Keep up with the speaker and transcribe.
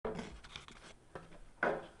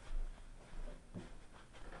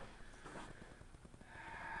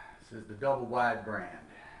double wide brand.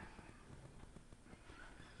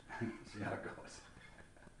 See how it goes.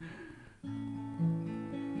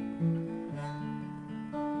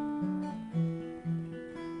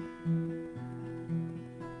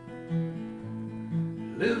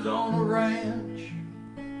 Lives on a ranch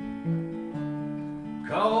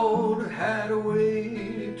called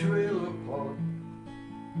Hideaway Trailer Park.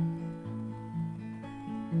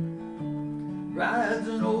 Rides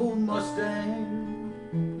an old Mustang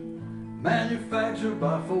manufactured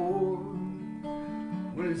by Ford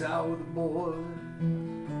when he's out with the boys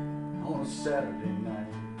on a Saturday night.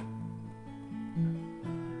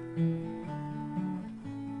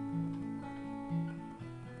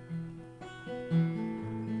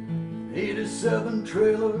 '87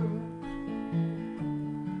 trailer,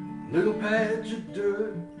 little patch of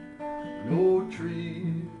dirt, no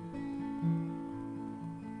trees,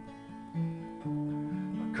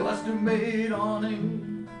 a custom-made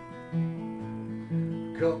awning,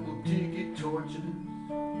 a couple tiki torches,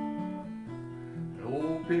 an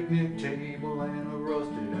old picnic table and a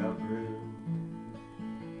rusted out grill.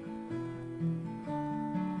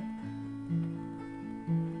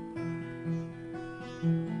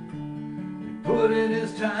 Put in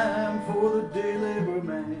his time for the day labor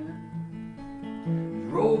man.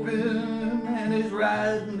 He's roping and he's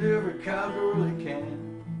riding every cowgirl he can,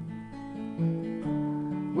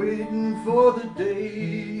 waiting for the day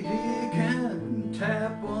he can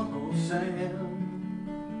tap Uncle Sam.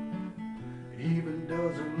 He even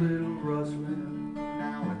does a little rustling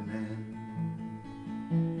now and then.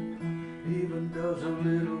 He even does a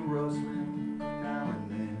little rustling now and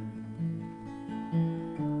then.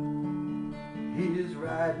 He's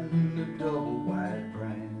riding a double wide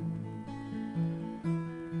brand.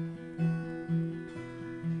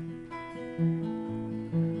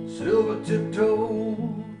 Silver tiptoe,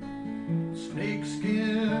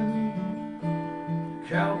 snakeskin,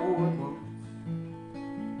 cowboy boots,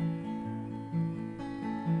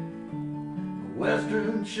 a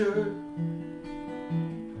western shirt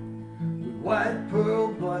with white pearl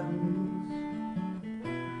buttons,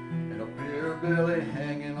 and a beer belly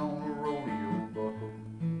hanging on a rodeo buckle.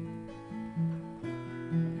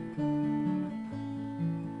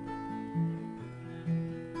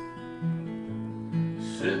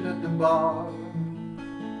 Sitting at the bar,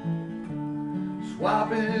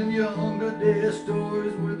 swapping younger day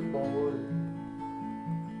stories with the boys.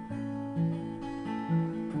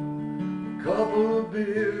 A couple of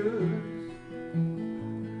beers,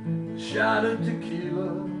 a shot of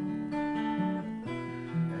tequila,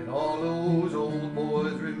 and all those old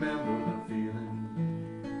boys remember the feeling.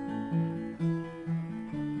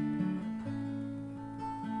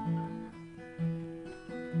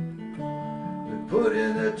 They put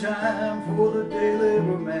in their time for the day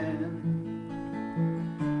labor man.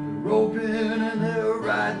 They're roping and they're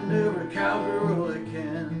riding every cowgirl they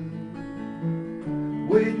can,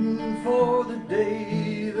 waiting for the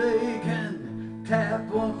day they can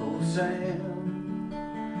tap Uncle Sam.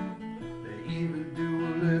 They even do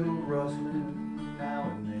a little rustling now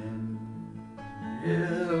and then.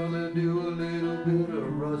 Yeah, they do a little bit of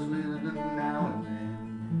rustling now and then.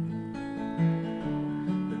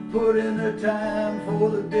 They put in their time for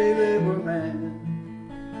the day labor man.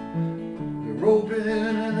 They're roping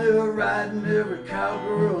and they're riding every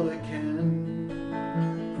cowgirl they can,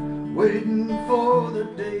 waiting for the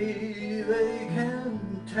day they can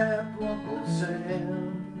tap Uncle Sam.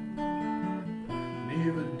 And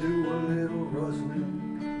even do a little rustling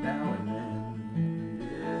now and then.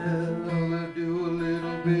 Yeah, they do a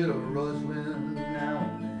little bit of rustling now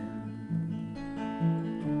and then.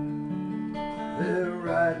 They're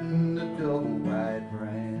riding the double wide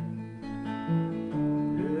brand.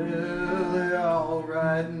 Yeah, they're all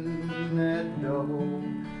riding